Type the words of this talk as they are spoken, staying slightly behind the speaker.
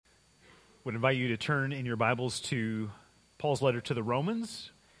Would invite you to turn in your Bibles to Paul's letter to the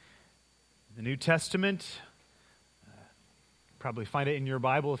Romans, the New Testament. Probably find it in your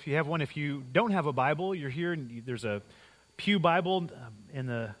Bible if you have one. If you don't have a Bible, you're here and there's a pew Bible in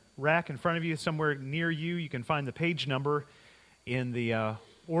the rack in front of you, somewhere near you. You can find the page number in the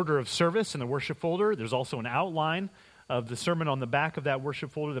order of service in the worship folder. There's also an outline of the sermon on the back of that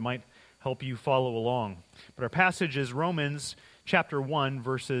worship folder that might help you follow along. But our passage is Romans chapter 1,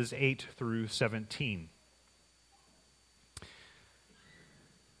 verses 8 through 17.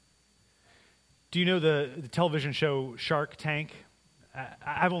 Do you know the television show Shark Tank?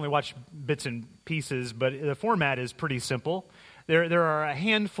 I've only watched bits and pieces, but the format is pretty simple. There are a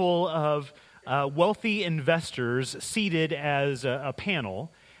handful of wealthy investors seated as a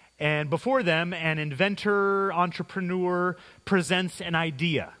panel, and before them, an inventor, entrepreneur presents an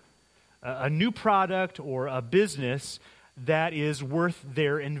idea, a new product or a business that is worth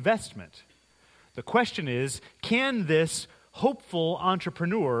their investment. The question is, can this hopeful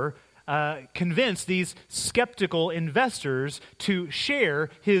entrepreneur convince these skeptical investors to share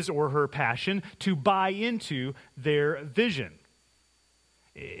his or her passion, to buy into their vision?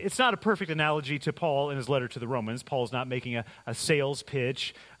 It's not a perfect analogy to Paul in his letter to the Romans. Paul's not making a sales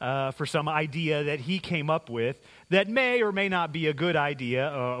pitch for some idea that he came up with that may or may not be a good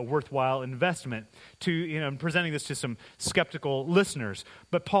idea, a worthwhile investment, to presenting this to some skeptical listeners.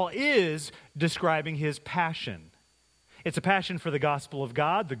 But Paul is describing his passion. It's a passion for the gospel of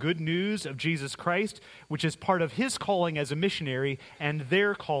God, the good news of Jesus Christ, which is part of his calling as a missionary and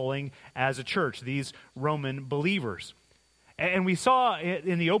their calling as a church, these Roman believers. And we saw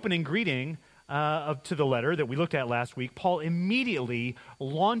in the opening greeting to the letter that we looked at last week, Paul immediately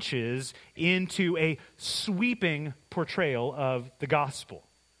launches into a sweeping portrayal of the gospel,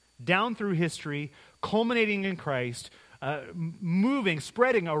 down through history, culminating in Christ, moving,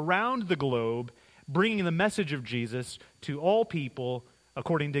 spreading around the globe, bringing the message of Jesus to all people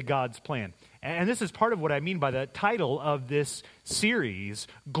according to God's plan. And this is part of what I mean by the title of this series,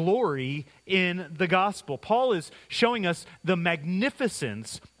 Glory in the Gospel. Paul is showing us the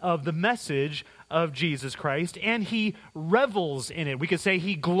magnificence of the message of Jesus Christ, and he revels in it. We could say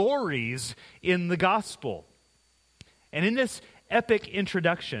he glories in the gospel. And in this epic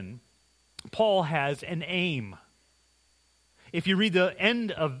introduction, Paul has an aim. If you read the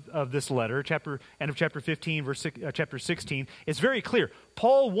end of this letter, end of chapter 15, chapter 16, it's very clear.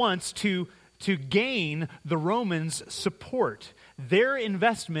 Paul wants to gain the Romans' support, their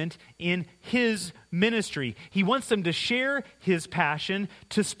investment in his ministry. He wants them to share his passion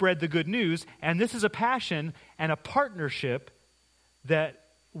to spread the good news, and this is a passion and a partnership that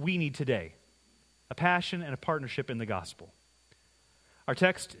we need today. A passion and a partnership in the gospel. Our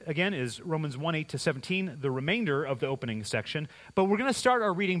text, again, is Romans 1, 8 to 17, the remainder of the opening section. But we're going to start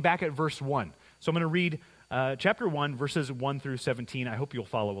our reading back at verse 1. So I'm going to read chapter 1, verses 1 through 17. I hope you'll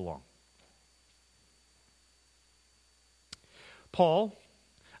follow along. Paul,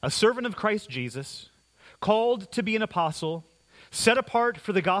 a servant of Christ Jesus, called to be an apostle, set apart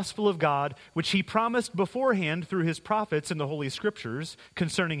for the gospel of God, which he promised beforehand through his prophets in the Holy Scriptures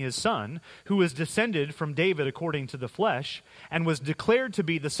concerning his Son, who was descended from David according to the flesh, and was declared to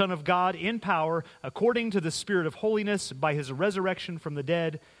be the Son of God in power according to the Spirit of holiness by his resurrection from the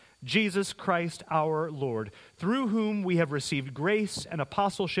dead, Jesus Christ our Lord, through whom we have received grace and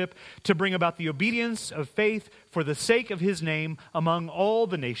apostleship to bring about the obedience of faith for the sake of his name among all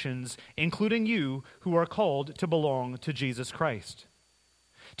the nations, including you who are called to belong to Jesus Christ.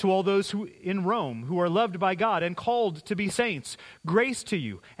 To all those who in Rome who are loved by God and called to be saints, grace to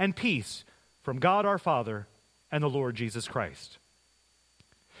you and peace from God our Father and the Lord Jesus Christ.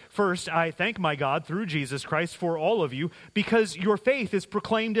 First, I thank my God through Jesus Christ for all of you, because your faith is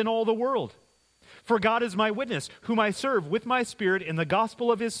proclaimed in all the world. For God is my witness, whom I serve with my spirit in the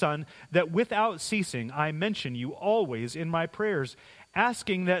gospel of his Son, that without ceasing I mention you always in my prayers,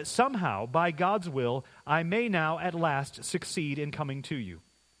 asking that somehow, by God's will, I may now at last succeed in coming to you.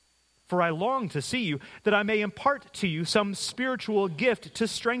 For I long to see you, that I may impart to you some spiritual gift to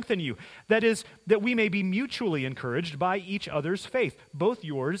strengthen you. That is, that we may be mutually encouraged by each other's faith, both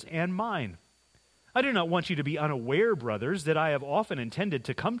yours and mine. I do not want you to be unaware, brothers, that I have often intended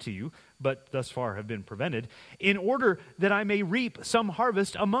to come to you, but thus far have been prevented, in order that I may reap some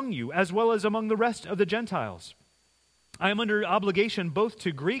harvest among you, as well as among the rest of the Gentiles. I am under obligation both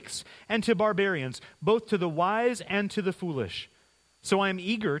to Greeks and to barbarians, both to the wise and to the foolish. So I am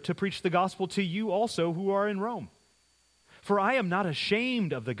eager to preach the gospel to you also who are in Rome. For I am not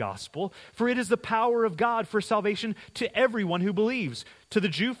ashamed of the gospel, for it is the power of God for salvation to everyone who believes, to the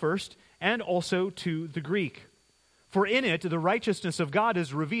Jew first, and also to the Greek. For in it the righteousness of God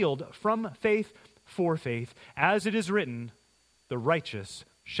is revealed from faith for faith, as it is written, the righteous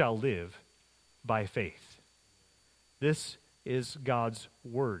shall live by faith. This is God's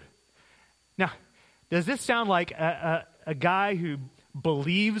word. Now, does this sound like a guy who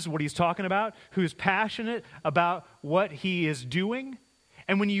believes what he's talking about, who's passionate about what he is doing?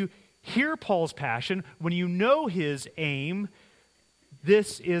 And when you hear Paul's passion, when you know his aim,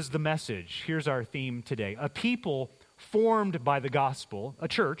 this is the message. Here's our theme today. A people formed by the gospel, a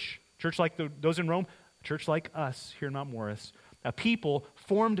church like those in Rome, a church like us here in Mount Morris, a people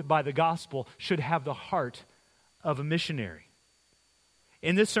formed by the gospel should have the heart of a missionary.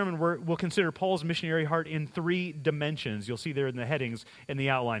 In this sermon, we'll consider Paul's missionary heart in 3 dimensions. You'll see there in the headings in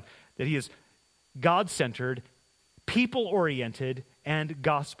the outline that he is God-centered, people-oriented, and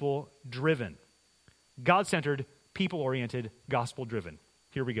gospel-driven. God-centered, people-oriented, gospel-driven.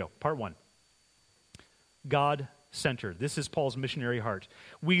 Here we go. Part 1. God-centered. This is Paul's missionary heart.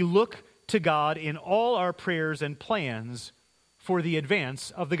 We look to God in all our prayers and plans for the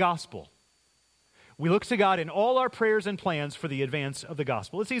advance of the gospel. We look to God in all our prayers and plans for the advance of the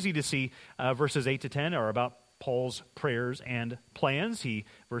gospel. It's easy to see verses 8 to 10 are about Paul's prayers and plans.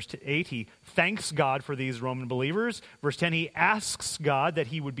 Verse 8, he thanks God for these Roman believers. Verse 10, he asks God that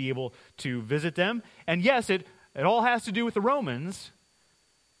he would be able to visit them. And yes, it all has to do with the Romans,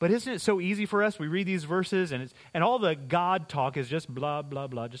 but isn't it so easy for us? We read these verses and all the God talk is just blah, blah,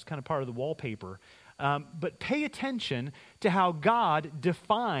 blah, just kind of part of the wallpaper. But pay attention to how God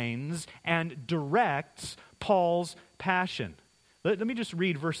defines and directs Paul's passion. Let me just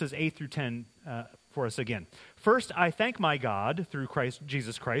read verses 8 through 10 for us again. First, I thank my God through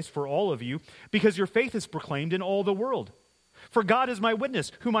Jesus Christ for all of you, because your faith is proclaimed in all the world. For God is my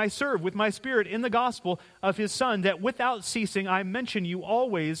witness, whom I serve with my spirit in the gospel of his Son, that without ceasing I mention you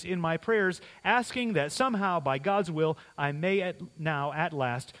always in my prayers, asking that somehow by God's will I may at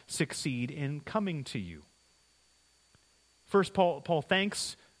last succeed in coming to you. First, Paul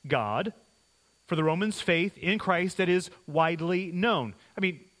thanks God for the Romans' faith in Christ that is widely known. I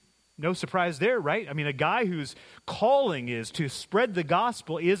mean, no surprise there, right? I mean, a guy whose calling is to spread the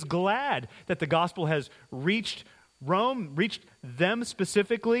gospel is glad that the gospel has reached Rome, reached them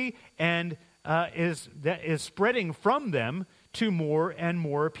specifically, and is spreading from them to more and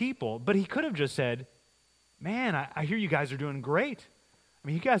more people. But he could have just said, man, I hear you guys are doing great. I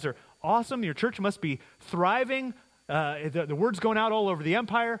mean, you guys are awesome. Your church must be thriving. The word's going out all over the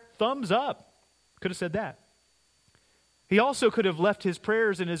empire. Thumbs up. Could have said that. He also could have left his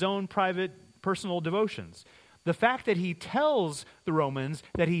prayers in his own private, personal devotions. The fact that he tells the Romans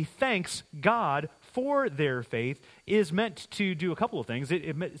that he thanks God for their faith is meant to do a couple of things.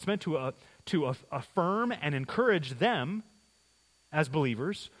 It's meant to affirm and encourage them as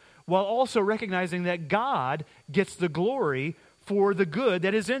believers, while also recognizing that God gets the glory for the good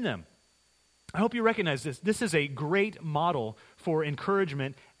that is in them. I hope you recognize this. This is a great model for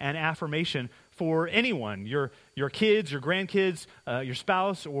encouragement and affirmation for anyone, your kids, your grandkids, your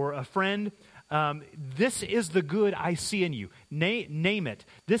spouse, or a friend. This is the good I see in you. Name it.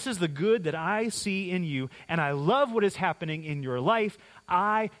 This is the good that I see in you, and I love what is happening in your life.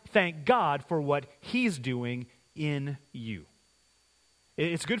 I thank God for what he's doing in you.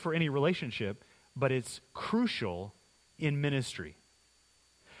 It's good for any relationship, but it's crucial in ministry.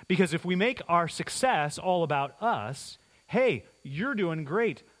 Because if we make our success all about us, hey, you're doing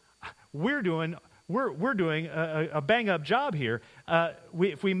great. We're doing a bang-up job here.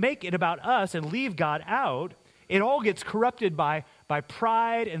 If we make it about us and leave God out, it all gets corrupted by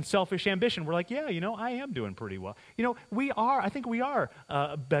pride and selfish ambition. We're like, yeah, I am doing pretty well. I think we are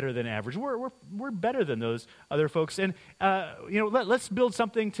better than average. We're better than those other folks. And, let's build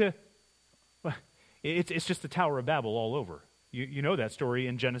something to, well, it's just the Tower of Babel all over. You know that story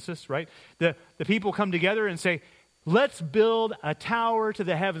in Genesis, right? The people come together and say, let's build a tower to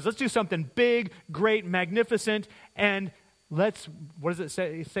the heavens. Let's do something big, great, magnificent, and what does it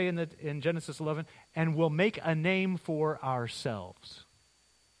say in Genesis 11? And we'll make a name for ourselves.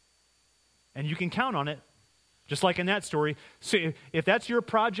 And you can count on it, just like in that story. So if that's your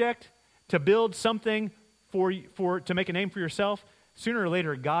project, to build something to make a name for yourself, sooner or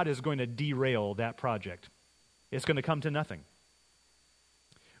later God is going to derail that project. It's going to come to nothing.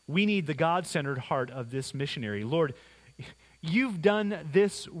 We need the God-centered heart of this missionary. Lord, you've done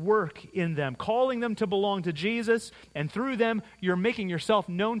this work in them, calling them to belong to Jesus, and through them, you're making yourself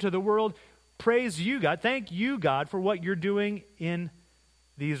known to the world. Praise you, God. Thank you, God, for what you're doing in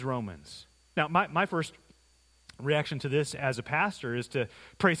these Romans. Now, my first reaction to this as a pastor is to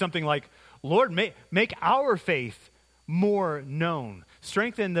pray something like, Lord, make our faith more known.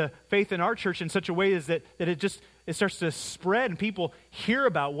 Strengthen the faith in our church in such a way as that it just starts to spread and people hear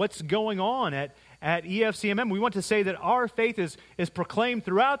about what's going on at EFCMM, we want to say that our faith is proclaimed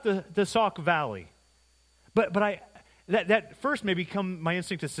throughout the Sauk Valley. But that first may become my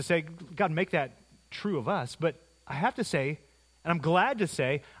instinct is to say, God, make that true of us. But I have to say, and I'm glad to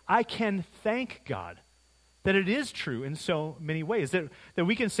say, I can thank God that it is true in so many ways. That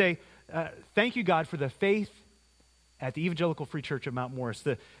we can say, thank you, God, for the faith at the Evangelical Free Church of Mount Morris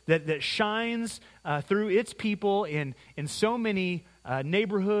that shines through its people in so many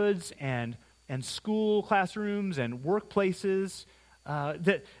neighborhoods and school classrooms and workplaces,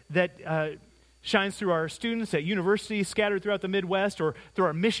 that shines through our students at universities scattered throughout the Midwest, or through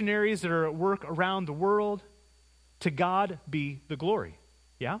our missionaries that are at work around the world. To God be the glory.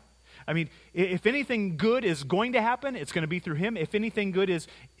 Yeah? I mean, if anything good is going to happen, it's going to be through him. If anything good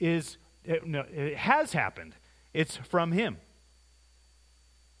it has happened, it's from him.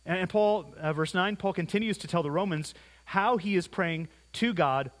 And Paul, verse 9, Paul continues to tell the Romans how he is praying to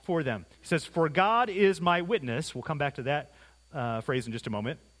God for them. He says, "For God is my witness," we'll come back to that phrase in just a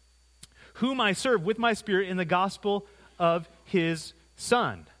moment, "whom I serve with my spirit in the gospel of his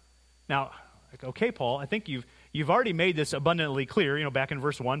Son." Now, okay, Paul, I think you've already made this abundantly clear. Back in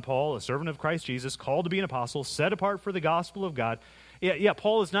verse 1, Paul, a servant of Christ Jesus, called to be an apostle, set apart for the gospel of God. Yeah,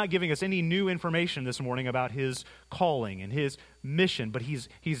 Paul is not giving us any new information this morning about his calling and his mission, but he's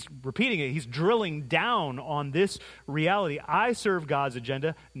repeating it. He's drilling down on this reality. I serve God's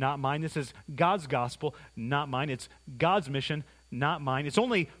agenda, not mine. This is God's gospel, not mine. It's God's mission, not mine. It's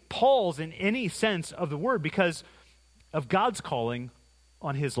only Paul's in any sense of the word because of God's calling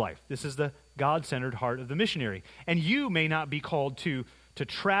on his life. This is the God-centered heart of the missionary. And you may not be called to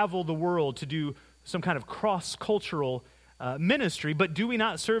travel the world, to do some kind of cross-cultural ministry, but do we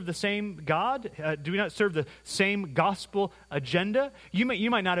not serve the same God? Do we not serve the same gospel agenda? You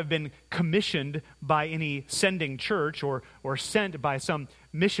might not have been commissioned by any sending church or sent by some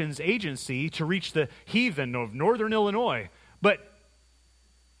missions agency to reach the heathen of northern Illinois, but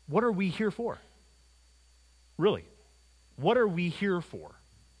what are we here for? Really, what are we here for?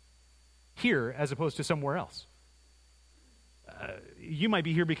 Here as opposed to somewhere else. You might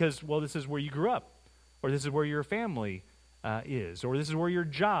be here because, well, this is where you grew up, or this is where your family is, or this is where your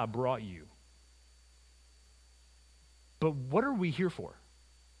job brought you. But what are we here for?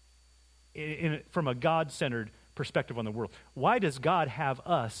 From a God-centered perspective on the world. Why does God have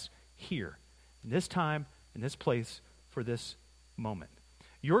us here, in this time, in this place, for this moment?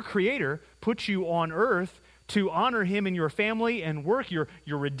 Your Creator put you on earth to honor him in your family and work. Your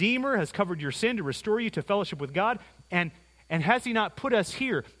Redeemer has covered your sin to restore you to fellowship with God. And has he not put us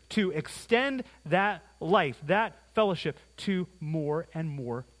here to extend that life, that fellowship to more and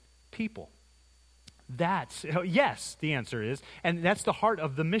more people? Yes, the answer is. And that's the heart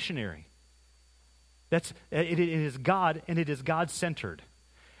of the missionary. It is God, and it is God-centered.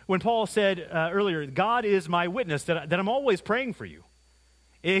 When Paul said earlier, God is my witness, that I'm always praying for you.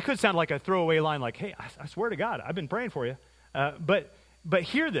 It could sound like a throwaway line like, hey, I swear to God, I've been praying for you. But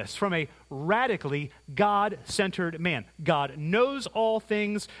hear this from a radically God-centered man. God knows all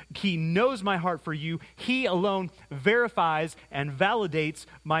things. He knows my heart for you. He alone verifies and validates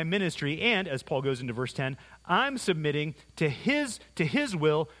my ministry. And, as Paul goes into verse 10, I'm submitting to his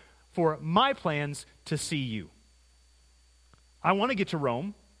will for my plans to see you. I want to get to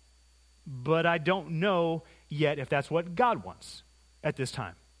Rome, but I don't know yet if that's what God wants at this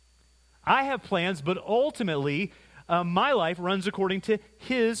time. I have plans, but ultimately, my life runs according to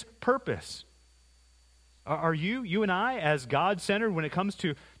his purpose. Are you and I as God-centered when it comes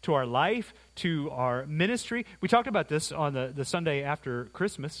to our life, to our ministry? We talked about this on the Sunday after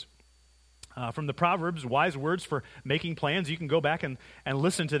Christmas. From the Proverbs, wise words for making plans. You can go back and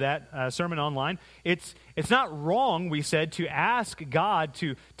listen to that sermon online. It's not wrong, we said, to ask God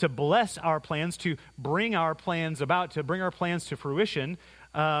to bless our plans, to bring our plans about, to bring our plans to fruition.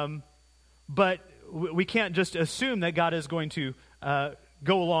 But we can't just assume that God is going to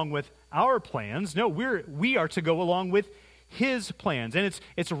go along with our plans. No, we are to go along with his plans. And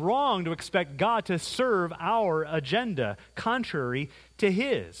it's wrong to expect God to serve our agenda contrary to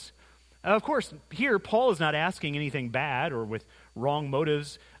his. Of course, here, Paul is not asking anything bad or with wrong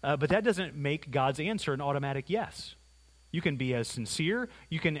motives, but that doesn't make God's answer an automatic yes. You can be as sincere,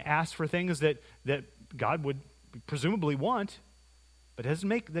 you can ask for things that God would presumably want, but it doesn't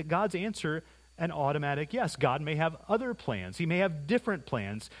make that God's answer an automatic yes. God may have other plans. He may have different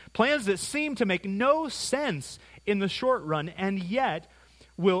plans that seem to make no sense in the short run, and yet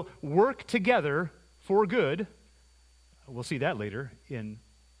will work together for good. We'll see that later in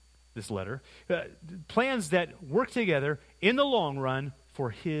this letter, plans that work together in the long run for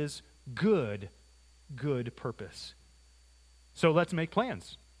his good good purpose. So let's make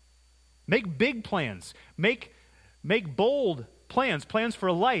plans. Make big plans. Make bold plans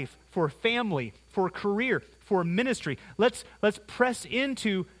for life, for family, for career, for ministry. Let's press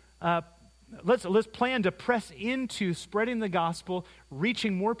into let's plan to press into spreading the gospel,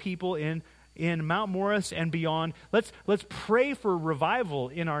 reaching more people in Mount Morris and beyond. Let's pray for revival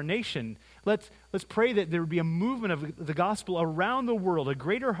in our nation. Let's pray that there would be a movement of the gospel around the world, a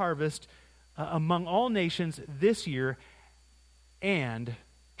greater harvest among all nations this year, and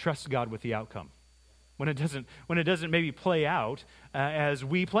trust God with the outcome. When it doesn't maybe play out as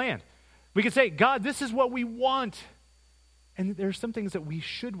we planned, we can say, God, this is what we want. And there are some things that we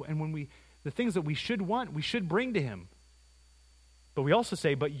should, and the things that we should want, we should bring to Him. But we also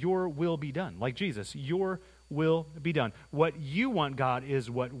say, but your will be done. Like Jesus, your will be done. What you want, God, is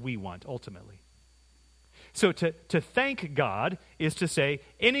what we want, ultimately. So to thank God is to say,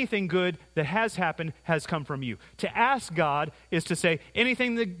 anything good that has happened has come from you. To ask God is to say,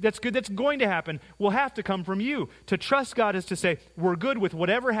 anything that's good that's going to happen will have to come from you. To trust God is to say, we're good with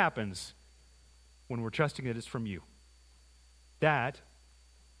whatever happens when we're trusting that it's from you. That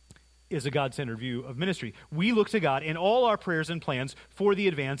is a God-centered view of ministry. We look to God in all our prayers and plans for the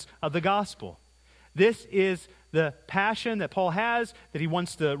advance of the gospel. This is the passion that Paul has, that he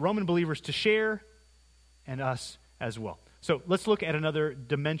wants the Roman believers to share, and us as well. So let's look at another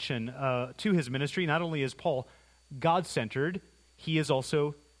dimension to his ministry. Not only is Paul God-centered, he is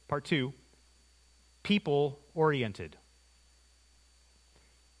also, part 2, people-oriented.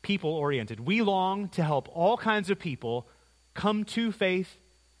 People-oriented. We long to help all kinds of people come to faith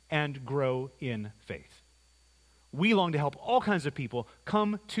and grow in faith. We long to help all kinds of people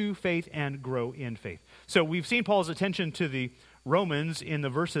come to faith and grow in faith. So we've seen Paul's attention to the Romans in the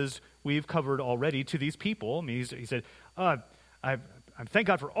verses we've covered already, to these people. I mean, he said, I thank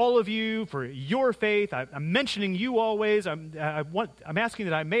God for all of you, for your faith. I'm mentioning you always. I'm asking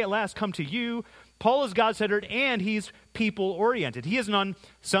that I may at last come to you. Paul is God-centered, and he's people-oriented. He isn't on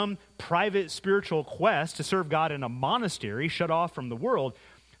some private spiritual quest to serve God in a monastery shut off from the world.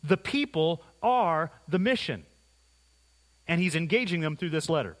 The people are the mission, and he's engaging them through this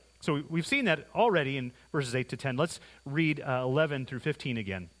letter. So we've seen that already in verses 8 to 10. Let's read 11 through 15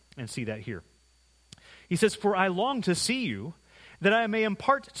 again and see that here. He says, "For I long to see you, that I may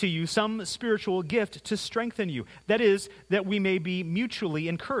impart to you some spiritual gift to strengthen you. That is, that we may be mutually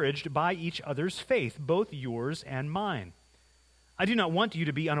encouraged by each other's faith, both yours and mine. I do not want you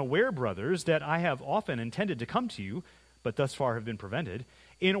to be unaware, brothers, that I have often intended to come to you, but thus far have been prevented,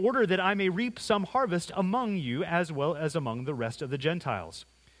 in order that I may reap some harvest among you as well as among the rest of the Gentiles.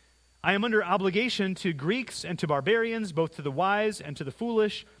 I am under obligation to Greeks and to barbarians, both to the wise and to the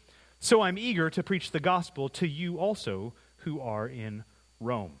foolish, so I'm eager to preach the gospel to you also who are in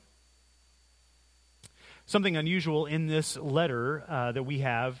Rome." Something unusual in this letter that we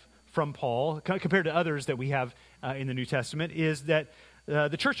have from Paul, compared to others that we have in the New Testament, is that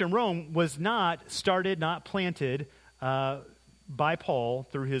the church in Rome was not started, not planted by Paul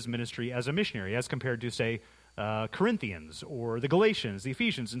through his ministry as a missionary, as compared to, say, Corinthians or the Galatians, the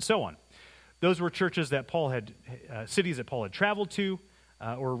Ephesians, and so on. Those were churches that Paul had, cities that Paul had traveled to,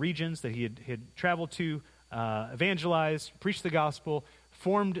 or regions that he had traveled to, evangelized, preached the gospel,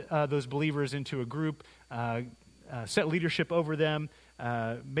 formed those believers into a group, set leadership over them,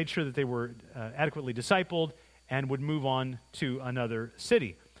 made sure that they were adequately discipled, and would move on to another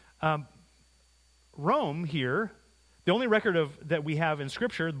city. Rome here, the only record that we have in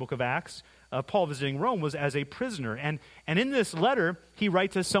Scripture, the book of Acts, of Paul visiting Rome, was as a prisoner. And in this letter, he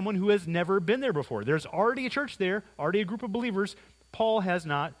writes as someone who has never been there before. There's already a church there, already a group of believers. Paul has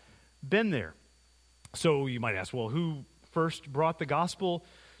not been there. So you might ask, well, who first brought the gospel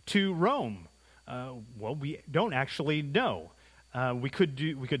to Rome? Well, we don't actually know. We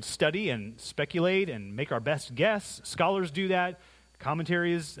could study and speculate and make our best guess. Scholars do that.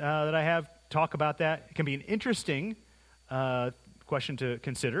 Commentaries that I have talk about that. It can be an interesting question to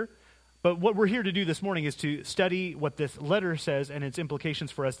consider. But what we're here to do this morning is to study what this letter says and its implications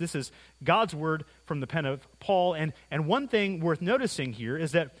for us. This is God's word from the pen of Paul. And one thing worth noticing here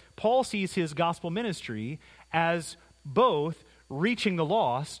is that Paul sees his gospel ministry as both reaching the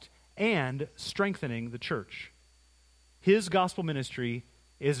lost and strengthening the church. His gospel ministry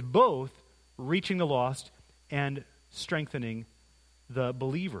is both reaching the lost and strengthening the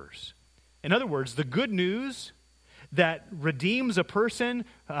believers. In other words, the good news that redeems a person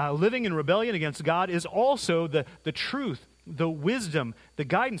living in rebellion against God is also the truth, the wisdom, the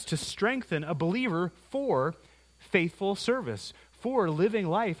guidance to strengthen a believer for faithful service, for living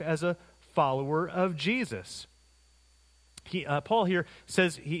life as a follower of Jesus. Paul here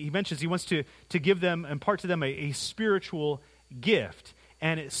says, he mentions he wants to give them, impart to them a spiritual gift.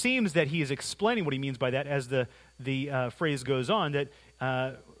 And it seems that he is explaining what he means by that as the phrase goes on,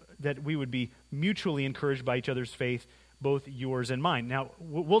 that we would be mutually encouraged by each other's faith, both yours and mine. Now,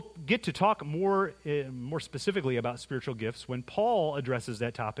 we'll get to talk more specifically about spiritual gifts when Paul addresses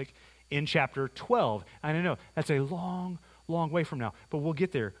that topic in chapter 12. And I know that's a long way from now, but we'll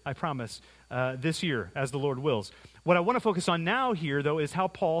get there, I promise, this year, as the Lord wills. What I want to focus on now here, though, is how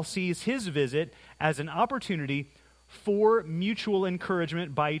Paul sees his visit as an opportunity for mutual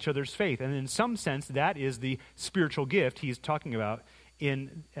encouragement by each other's faith. And in some sense, that is the spiritual gift he's talking about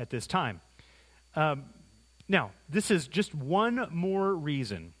at this time. Now, this is just one more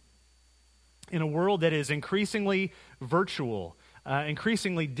reason in a world that is increasingly virtual,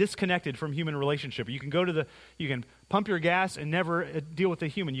 increasingly disconnected from human relationship. You can pump your gas and never deal with a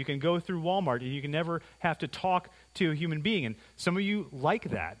human. You can go through Walmart and you can never have to talk to a human being. And some of you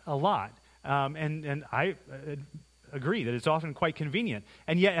like that a lot. And I agree that it's often quite convenient.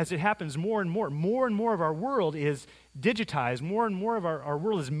 And yet, as it happens more and more of our world is digitized, more and more of our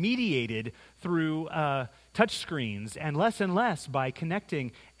world is mediated through touch screens, and less by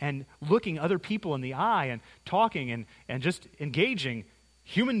connecting and looking other people in the eye and talking and just engaging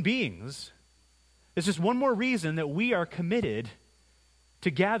human beings. It's just one more reason that we are committed to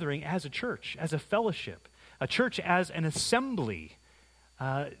gathering as a church, as a fellowship, a church as an assembly,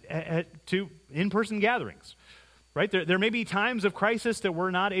 to in-person gatherings. Right? There may be times of crisis that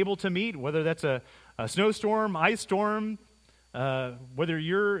we're not able to meet, whether that's a snowstorm, ice storm, whether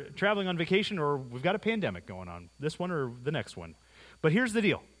you're traveling on vacation or we've got a pandemic going on, this one or the next one. But here's the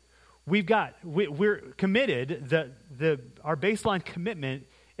deal. We're committed, our baseline commitment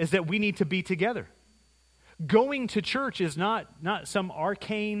is that we need to be together. Going to church is not some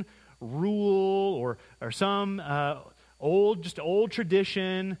arcane rule or some old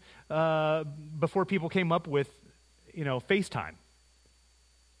tradition before people came up with FaceTime.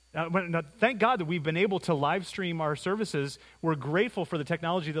 Now, thank God that we've been able to live stream our services. We're grateful for the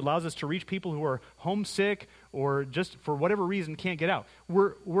technology that allows us to reach people who are homesick or just for whatever reason can't get out.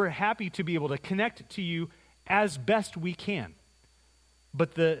 We're happy to be able to connect to you as best we can.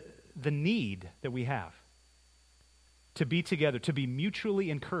 But the need that we have to be together, to be mutually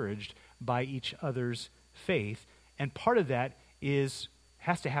encouraged by each other's faith, and part of that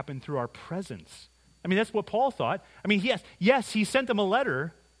has to happen through our presence. I mean, that's what Paul thought. I mean, yes, he sent them a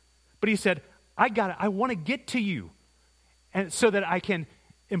letter, but he said, I want to get to you, and so that I can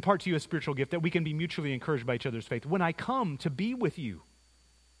impart to you a spiritual gift, that we can be mutually encouraged by each other's faith when I come to be with you.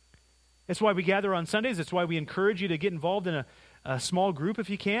 That's why we gather on Sundays. That's why we encourage you to get involved in a small group if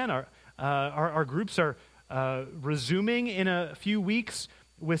you can. Our groups are resuming in a few weeks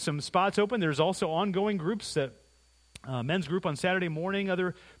with some spots open. There's also ongoing groups that men's group on Saturday morning,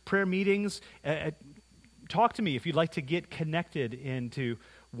 other prayer meetings. Talk to me if you'd like to get connected into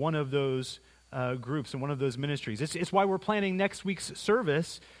one of those groups and one of those ministries. It's why we're planning next week's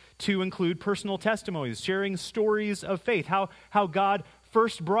service to include personal testimonies, sharing stories of faith, how God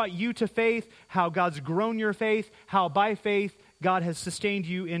first brought you to faith, how God's grown your faith, how by faith God has sustained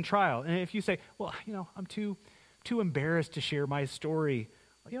you in trial. And if you say, well, I'm too embarrassed to share my story,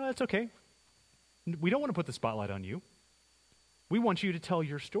 that's okay. We don't want to put the spotlight on you. We want you to tell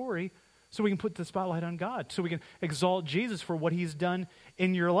your story so we can put the spotlight on God, so we can exalt Jesus for what he's done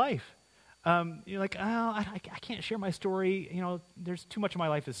in your life. You're like, I can't share my story. There's too much of my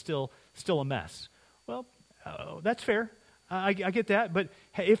life is still a mess. Well, that's fair. I get that. But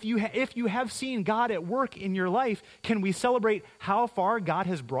if you have seen God at work in your life, can we celebrate how far God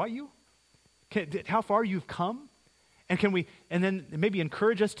has brought you? How far you've come? And then maybe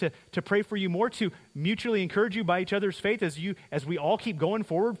encourage us to pray for you more, to mutually encourage you by each other's faith as we all keep going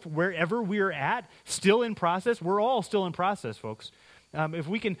forward wherever we are at, still in process. We're all still in process, folks. If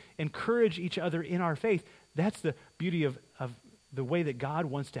we can encourage each other in our faith, that's the beauty of the way that God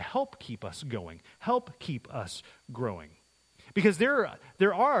wants to help keep us going, help keep us growing. Because there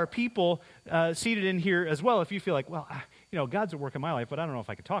are people seated in here as well. If you feel like, well, God's at work in my life, but I don't know if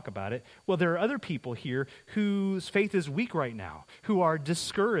I can talk about it. Well, there are other people here whose faith is weak right now, who are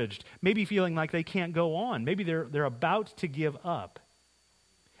discouraged, maybe feeling like they can't go on. Maybe they're about to give up.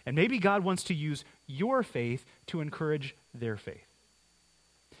 And maybe God wants to use your faith to encourage their faith.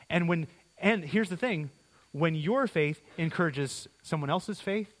 And here's the thing, when your faith encourages someone else's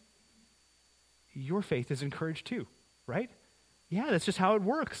faith, your faith is encouraged too, right? Yeah, that's just how it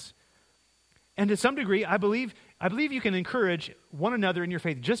works. And to some degree, I believe you can encourage one another in your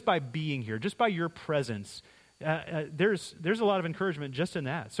faith just by being here, just by your presence. There's a lot of encouragement just in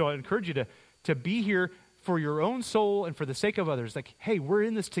that. So I encourage you to be here for your own soul and for the sake of others. Like, hey, we're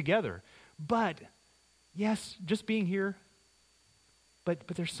in this together. But, yes, just being here, but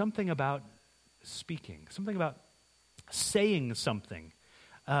there's something about speaking, something about saying something.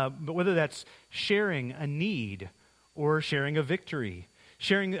 But whether that's sharing a need or sharing a victory,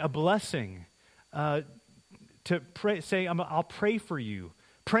 sharing a blessing, to pray, say, I'll pray for you,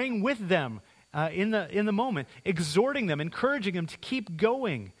 praying with them in the moment, exhorting them, encouraging them to keep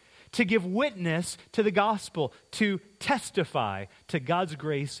going, to give witness to the gospel, to testify to God's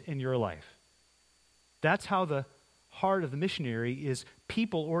grace in your life. That's how the heart of the missionary is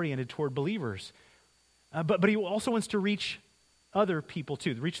people-oriented toward believers. But he also wants to reach other people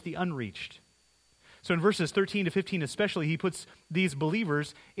too, reach the unreached. So in verses 13 to 15 especially, he puts these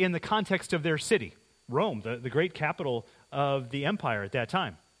believers in the context of their city, Rome, the great capital of the empire at that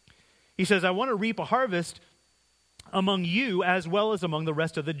time. He says, I want to reap a harvest among you as well as among the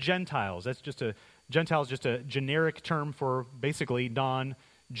rest of the Gentiles. Gentiles just a generic term for basically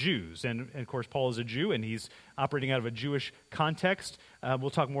non-Jews. And of course, Paul is a Jew, and he's operating out of a Jewish context.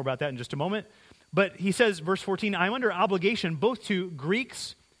 We'll talk more about that in just a moment. But he says, verse 14, I'm under obligation both to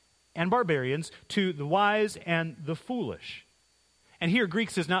Greeks and barbarians, to the wise and the foolish. And here,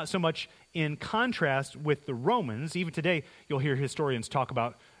 Greeks is not so much in contrast with the Romans. Even today, you'll hear historians talk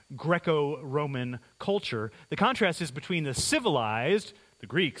about Greco-Roman culture. The contrast is between the civilized, the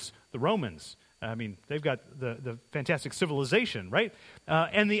Greeks, the Romans. I mean, they've got the fantastic civilization, right?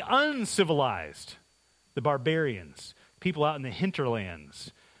 And the uncivilized, the barbarians, people out in the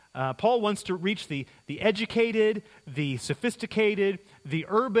hinterlands. Paul wants to reach the educated, the sophisticated, the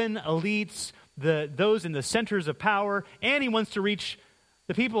urban elites, those in the centers of power, and he wants to reach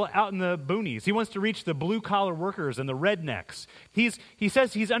the people out in the boonies. He wants to reach the blue-collar workers and the rednecks. He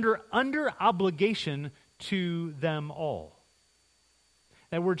says he's under obligation to them all.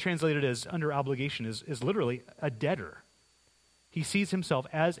 That word translated as under obligation is literally a debtor. He sees himself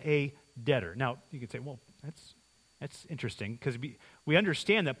as a debtor. Now, you could say, well, that's interesting, because we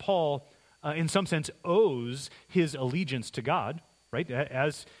understand that Paul, in some sense, owes his allegiance to God, right,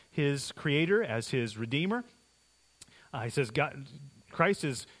 as his creator, as his redeemer. He says, Christ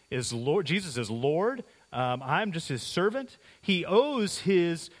is Lord, Jesus is Lord, I'm just his servant. He owes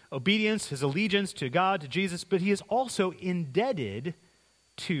his obedience, his allegiance to God, to Jesus, but he is also indebted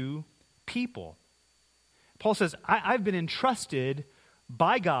to people. Paul says, I've been entrusted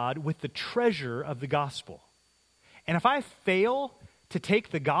by God with the treasure of the gospel. And if I fail to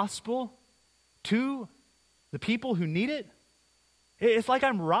take the gospel to the people who need it, it's like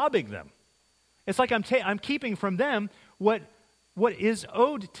I'm robbing them. It's like I'm keeping from them what is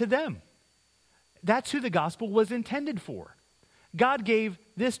owed to them. That's who the gospel was intended for. God gave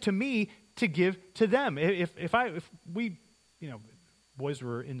this to me to give to them. If we, boys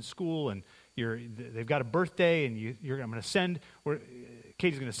were in school and they've got a birthday and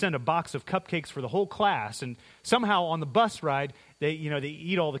Katie's going to send a box of cupcakes for the whole class, and somehow on the bus ride they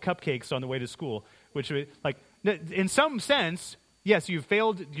eat all the cupcakes on the way to school, which like in some sense, yes, you've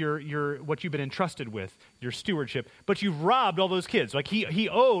failed your what you've been entrusted with, your stewardship, but you've robbed all those kids. Like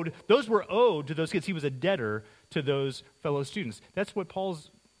those were owed to those kids. He was a debtor to those fellow students. That's what Paul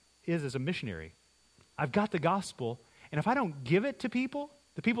is as a missionary. I've got the gospel, and if I don't give it to people,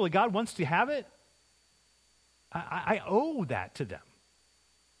 the people that God wants to have it, I owe that to them.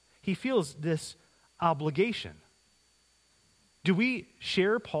 He feels this obligation. Do we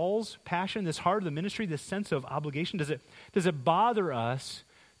share Paul's passion, this heart of the ministry, this sense of obligation? Does it bother us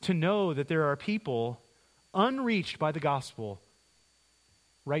to know that there are people unreached by the gospel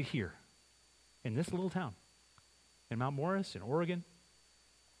right here in this little town, in Mount Morris, in Oregon,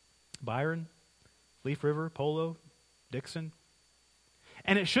 Byron, Leaf River, Polo, Dixon?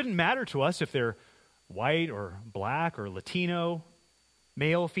 And it shouldn't matter to us if they're white or black or Latino,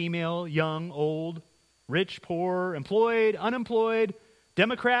 male, female, young, old, rich, poor, employed, unemployed,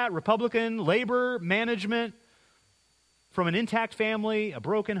 Democrat, Republican, labor, management, from an intact family, a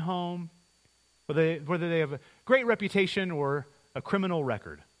broken home, whether they have a great reputation or a criminal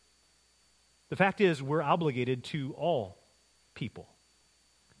record. The fact is, we're obligated to all people.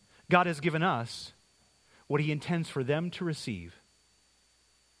 God has given us what he intends for them to receive.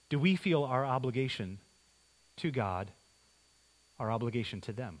 Do we feel our obligation to God, our obligation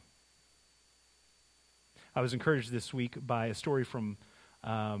to them? I was encouraged this week by a story from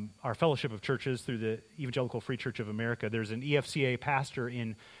our fellowship of churches through the Evangelical Free Church of America. There's an EFCA pastor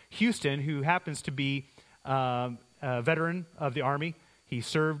in Houston who happens to be a veteran of the Army. He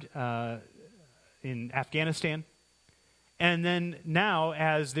served in Afghanistan. And then now,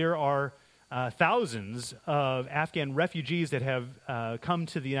 as there are thousands of Afghan refugees that have come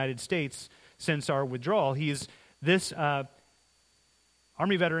to the United States since our withdrawal. This Army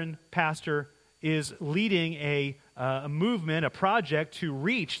veteran pastor is leading a movement, a project to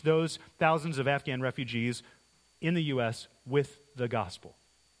reach those thousands of Afghan refugees in the U.S. with the gospel.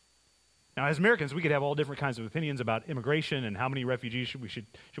 Now, as Americans, we could have all different kinds of opinions about immigration and how many refugees should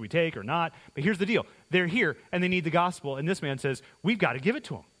we take or not. But here's the deal. They're here, and they need the gospel. And this man says, we've got to give it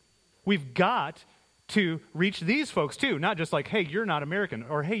to them. We've got to reach these folks, too. Not just like, hey, you're not American,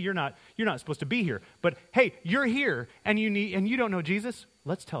 or hey, you're not supposed to be here. But, hey, you're here, and you don't know Jesus?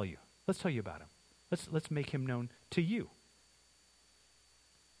 Let's tell you. Let's tell you about him. Let's make him known to you.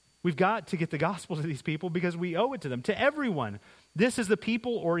 We've got to get the gospel to these people because we owe it to them, to everyone. This is the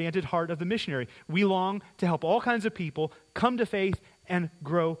people-oriented heart of the missionary. We long to help all kinds of people come to faith and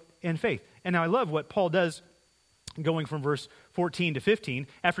grow in faith. And now I love what Paul does going from verse 14 to 15.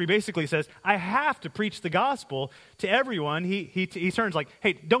 After he basically says, I have to preach the gospel to everyone, he turns like,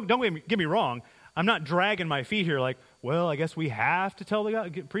 hey, don't get me wrong. I'm not dragging my feet here like, well, I guess we have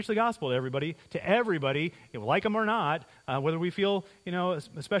to preach the gospel to everybody, like them or not, whether we feel, a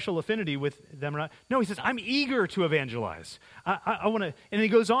special affinity with them or not. No, he says, I'm eager to evangelize. I want to, and he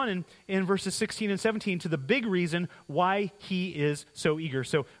goes on in verses 16 and 17 to the big reason why he is so eager.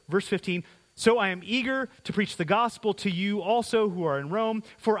 So verse 15, so I am eager to preach the gospel to you also who are in Rome,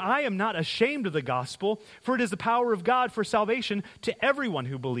 for I am not ashamed of the gospel, for it is the power of God for salvation to everyone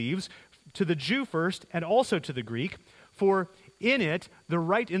who believes, to the Jew first, and also to the Greek. For in it,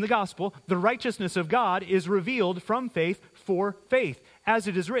 in the gospel, the righteousness of God is revealed from faith for faith. As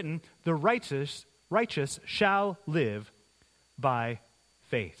it is written, the righteous shall live by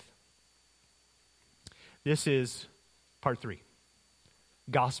faith. This is part 3.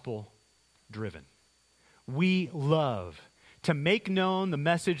 Gospel driven. We love to make known the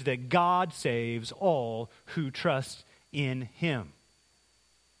message that God saves all who trust in him.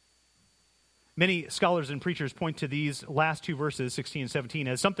 Many scholars and preachers point to these last two verses, 16 and 17,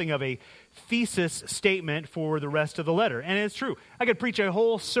 as something of a thesis statement for the rest of the letter. And it's true. I could preach a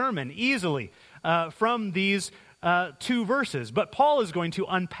whole sermon easily from these two verses. But Paul is going to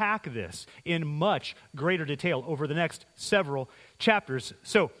unpack this in much greater detail over the next several chapters.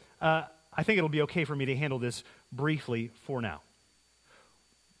 So I think it'll be okay for me to handle this briefly for now.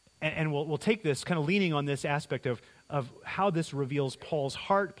 And we'll take this, kind of leaning on this aspect of how this reveals Paul's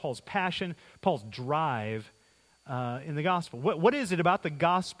heart, Paul's passion, Paul's drive in the gospel. What is it about the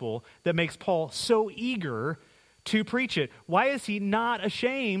gospel that makes Paul so eager to preach it? Why is he not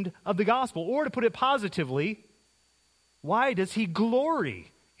ashamed of the gospel? Or to put it positively, why does he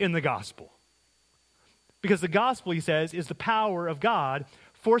glory in the gospel? Because the gospel, he says, is the power of God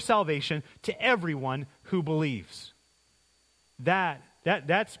for salvation to everyone who believes.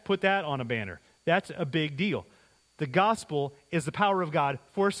 That's put that on a banner. That's a big deal. The gospel is the power of God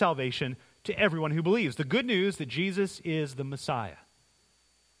for salvation to everyone who believes. The good news that Jesus is the Messiah,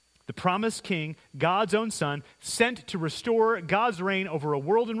 the promised king, God's own son, sent to restore God's reign over a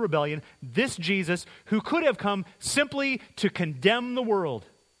world in rebellion. This Jesus, who could have come simply to condemn the world,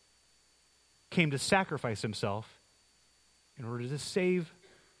 came to sacrifice himself in order to save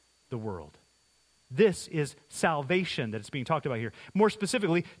the world. This is salvation that's being talked about here. More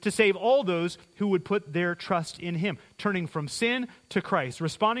specifically, to save all those who would put their trust in him, turning from sin to Christ,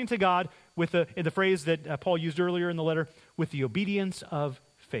 responding to God with in the phrase that Paul used earlier in the letter, with the obedience of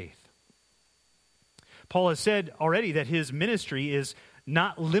faith. Paul has said already that his ministry is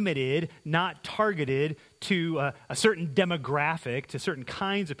not limited, not targeted to a certain demographic, to certain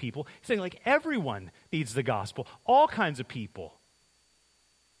kinds of people. He's saying like everyone needs the gospel, all kinds of people.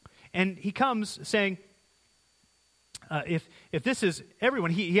 And he comes saying, if this is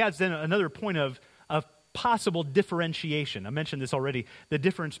everyone, he adds then another point of possible differentiation. I mentioned this already, the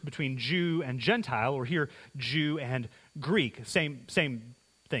difference between Jew and Gentile, or here, Jew and Greek. Same thing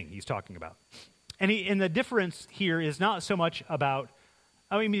he's talking about. And the difference here is not so much about,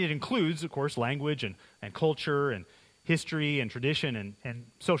 it includes, of course, language and culture and history and tradition and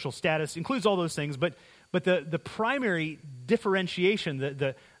social status, includes all those things, but the primary differentiation,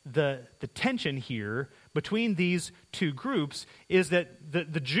 the tension here between these two groups is that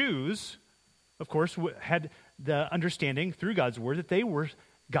the Jews, of course, had the understanding through God's word that they were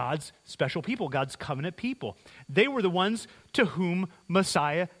God's special people, God's covenant people. They were the ones to whom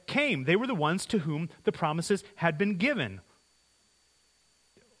Messiah came. They were the ones to whom the promises had been given.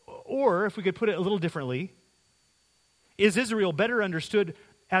 Or, if we could put it a little differently, is Israel better understood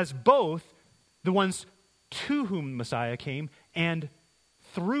as both the ones to whom Messiah came and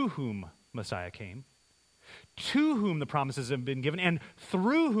through whom Messiah came, to whom the promises have been given, and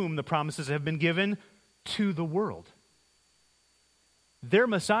through whom the promises have been given to the world. their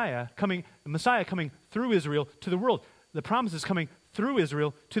Messiah coming through Israel to the world. The promises coming through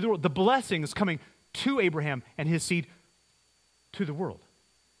Israel to the world. The blessings coming to Abraham and his seed to the world.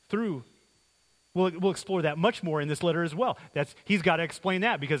 We'll explore that much more in this letter as well. He's got to explain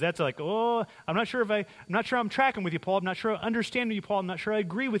that, because that's like, I'm not sure I'm tracking with you, Paul. I'm not sure I understand you, Paul. I'm not sure I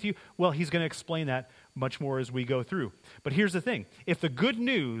agree with you. Well, he's going to explain that much more as we go through. But here's the thing. If the good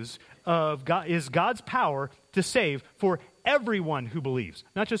news of God is God's power to save for everyone who believes,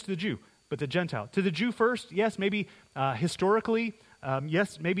 not just the Jew, but the Gentile. To the Jew first, yes, maybe historically,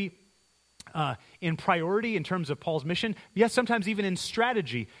 yes, maybe in priority in terms of Paul's mission. Yes, sometimes even in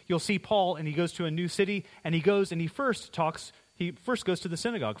strategy. You'll see Paul, and he goes to a new city, and he first goes to the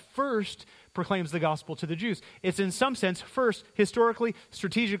synagogue, first proclaims the gospel to the Jews. It's in some sense first, historically,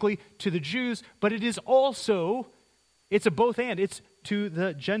 strategically, to the Jews, but it is also, it's a both and. It's to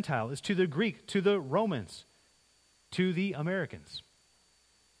the Gentile, it's to the Greek, to the Romans, to the Americans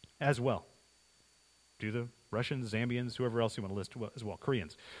as well, to the Russians, Zambians, whoever else you want to list as well,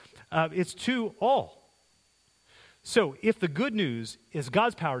 Koreans. It's to all. So if the good news is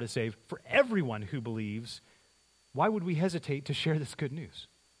God's power to save for everyone who believes, why would we hesitate to share this good news?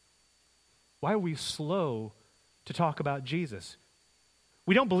 Why are we slow to talk about Jesus?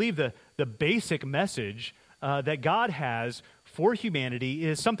 We don't believe the basic message that God has for humanity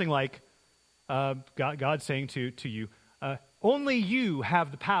is something like God saying to you, only you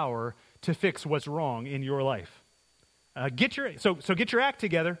have the power to fix what's wrong in your life. Get your act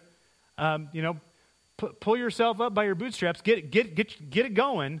together. Pull yourself up by your bootstraps. Get it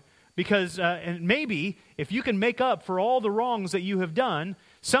going, because and maybe if you can make up for all the wrongs that you have done,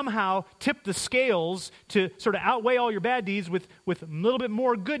 somehow tip the scales to sort of outweigh all your bad deeds with a little bit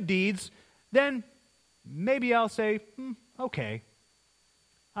more good deeds, then maybe I'll say, okay,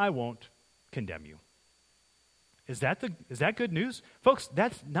 I won't condemn you. Is that good news? Folks,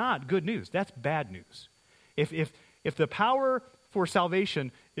 that's not good news. That's bad news. If the power for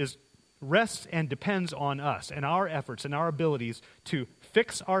salvation rests and depends on us and our efforts and our abilities to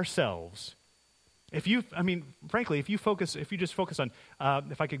fix ourselves, if you just focus on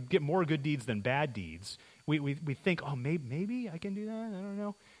if I could get more good deeds than bad deeds, we think, maybe I can do that. I don't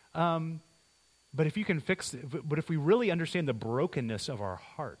know. But if you can but if we really understand the brokenness of our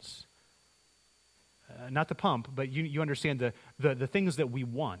hearts, not the pump, but you understand the things that we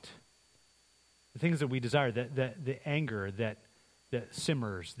want, the things that we desire, the anger that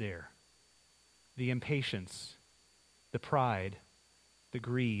simmers there, the impatience, the pride, the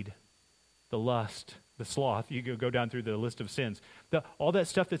greed, the lust, the sloth. You go down through the list of sins. All that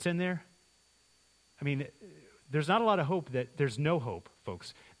stuff that's in there, I mean, there's not a lot of hope there's no hope,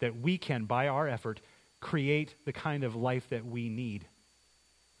 folks, that we can, by our effort, create the kind of life that we need.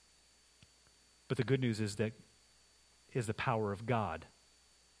 But the good news is the power of God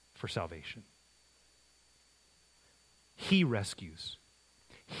for salvation. He rescues.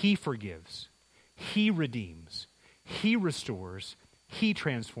 He forgives. He redeems. He restores. He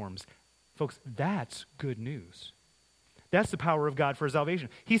transforms. Folks, that's good news. That's the power of God for salvation.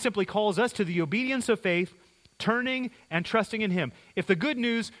 He simply calls us to the obedience of faith, turning and trusting in Him. If the good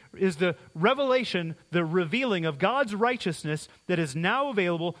news is the revelation, the revealing of God's righteousness that is now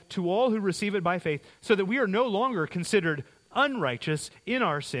available to all who receive it by faith, so that we are no longer considered unrighteous in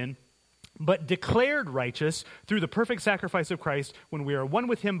our sin, but declared righteous through the perfect sacrifice of Christ when we are one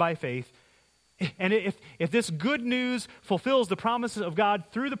with Him by faith. And if this good news fulfills the promises of God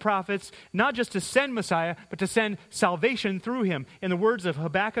through the prophets, not just to send Messiah, but to send salvation through Him. In the words of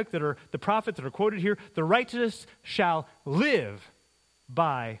Habakkuk, that are the prophet that are quoted here, the righteous shall live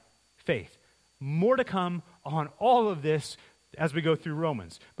by faith. More to come on all of this as we go through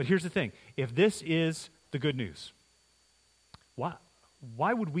Romans. But here's the thing. If this is the good news,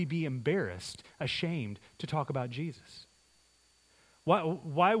 why would we be embarrassed, ashamed to talk about Jesus?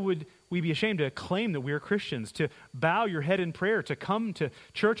 Why would we be ashamed to claim that we are Christians, to bow your head in prayer, to come to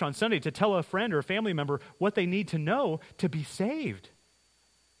church on Sunday, to tell a friend or a family member what they need to know to be saved?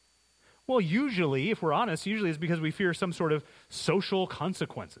 Well, usually, if we're honest, it's because we fear some sort of social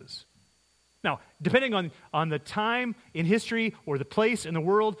consequences. Now, depending on the time in history or the place in the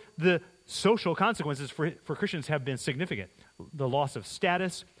world, the social consequences for Christians have been significant. The loss of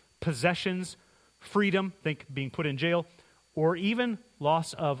status, possessions, freedom, think being put in jail, or even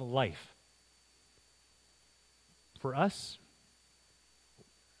loss of life. For us,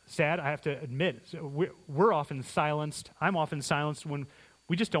 sad, I have to admit, we're often silenced. I'm often silenced when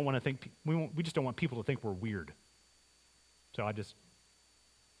we just don't want to think. We just don't want people to think we're weird. So I just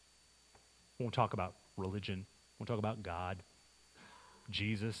won't talk about religion. Won't talk about God,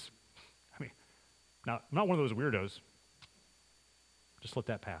 Jesus. I mean, I'm not one of those weirdos. Just let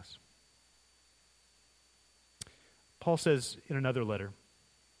that pass. Paul says in another letter,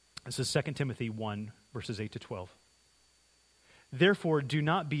 this is 2 Timothy 1, verses 8 to 12. Therefore, do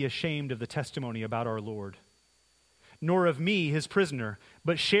not be ashamed of the testimony about our Lord, nor of me, his prisoner,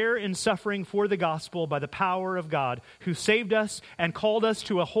 but share in suffering for the gospel by the power of God, who saved us and called us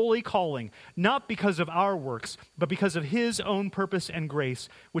to a holy calling, not because of our works, but because of his own purpose and grace,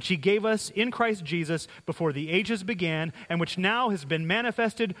 which he gave us in Christ Jesus before the ages began, and which now has been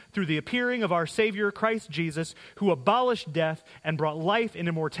manifested through the appearing of our Savior, Christ Jesus, who abolished death and brought life and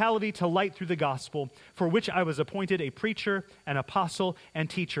immortality to light through the gospel, for which I was appointed a preacher, an apostle, and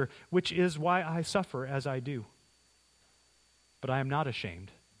teacher, which is why I suffer as I do. But I am not ashamed,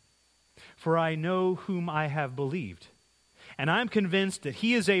 for I know whom I have believed, and I am convinced that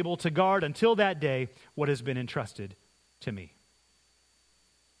he is able to guard until that day what has been entrusted to me.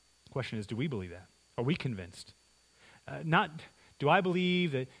 The question is, do we believe that? Are we convinced? Not, do I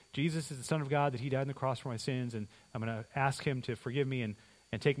believe that Jesus is the Son of God, that he died on the cross for my sins, and I'm going to ask him to forgive me and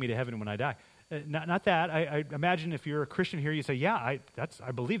take me to heaven when I die? Not that. I imagine if you're a Christian here, you say, yeah,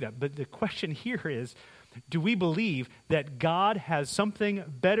 I believe that. But the question here is, do we believe that God has something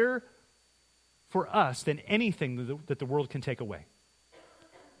better for us than anything that the world can take away?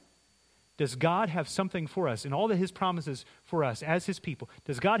 Does God have something for us in all that his promises for us as his people?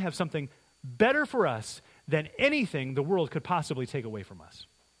 Does God have something better for us than anything the world could possibly take away from us?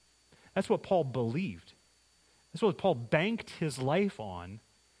 That's what Paul believed. That's what Paul banked his life on.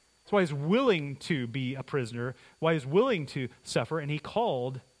 That's why he's willing to be a prisoner, why he's willing to suffer, and he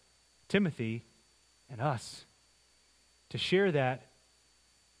called Timothy and us to share that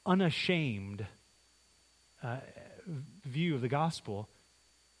unashamed view of the gospel.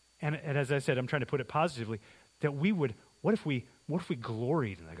 And as I said, I'm trying to put it positively, that we would, what if we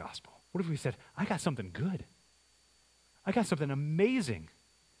gloried in the gospel? What if we said, I got something good. I got something amazing.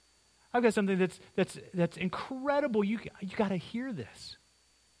 I've got something that's incredible. You got to hear this.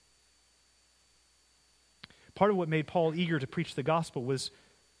 Part of what made Paul eager to preach the gospel was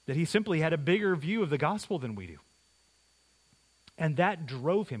that he simply had a bigger view of the gospel than we do. And that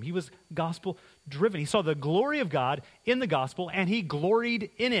drove him. He was gospel driven. He saw the glory of God in the gospel, and he gloried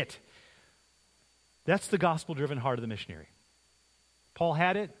in it. That's the gospel driven heart of the missionary. Paul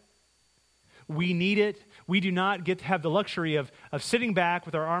had it. We need it. We do not get to have the luxury of sitting back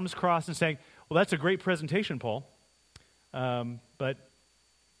with our arms crossed and saying, well, that's a great presentation, Paul. But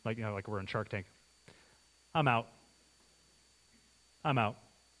like we're in Shark Tank. I'm out.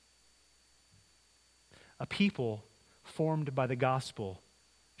 A people formed by the gospel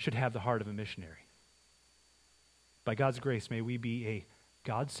should have the heart of a missionary. By God's grace, may we be a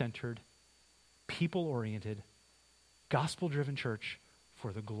God-centered, people-oriented, gospel-driven church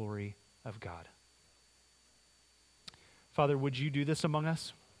for the glory of God. Father, would you do this among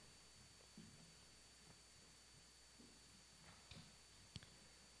us?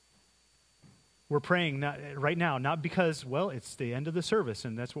 We're praying right now, not because, well, it's the end of the service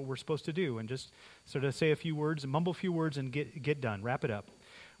and that's what we're supposed to do, and just sort of say a few words, and mumble a few words and get done, wrap it up.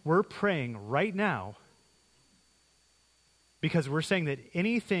 We're praying right now because we're saying that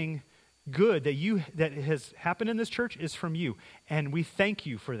anything good that has happened in this church is from you, and we thank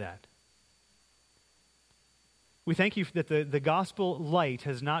you for that. We thank you that the gospel light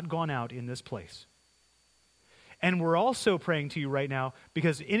has not gone out in this place. And we're also praying to you right now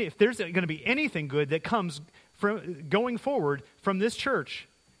because if there's going to be anything good that comes from going forward from this church,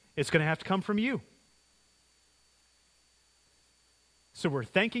 it's going to have to come from you. So we're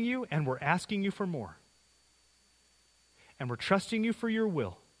thanking you and we're asking you for more. And we're trusting you for your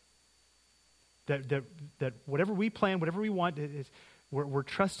will. That whatever we plan, whatever we want, we're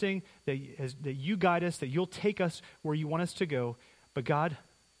trusting that you guide us, that you'll take us where you want us to go. But God,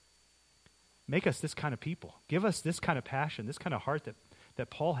 make us this kind of people. Give us this kind of passion, this kind of heart that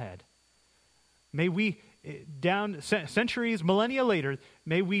Paul had. May we, down centuries, millennia later,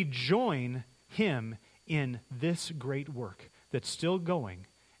 may we join him in this great work that's still going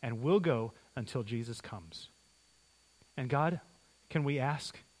and will go until Jesus comes. And God, can we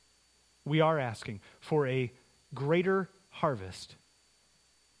ask? We are asking for a greater harvest.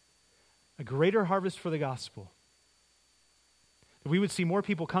 A greater harvest for the gospel. That we would see more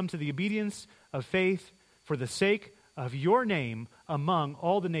people come to the obedience of faith for the sake of your name among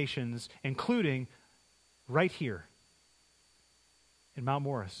all the nations, including right here in Mount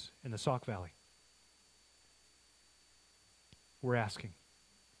Morris, in the Sauk Valley. We're asking.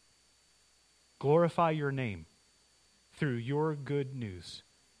 Glorify your name through your good news,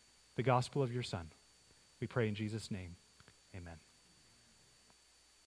 the gospel of your Son. We pray in Jesus' name. Amen.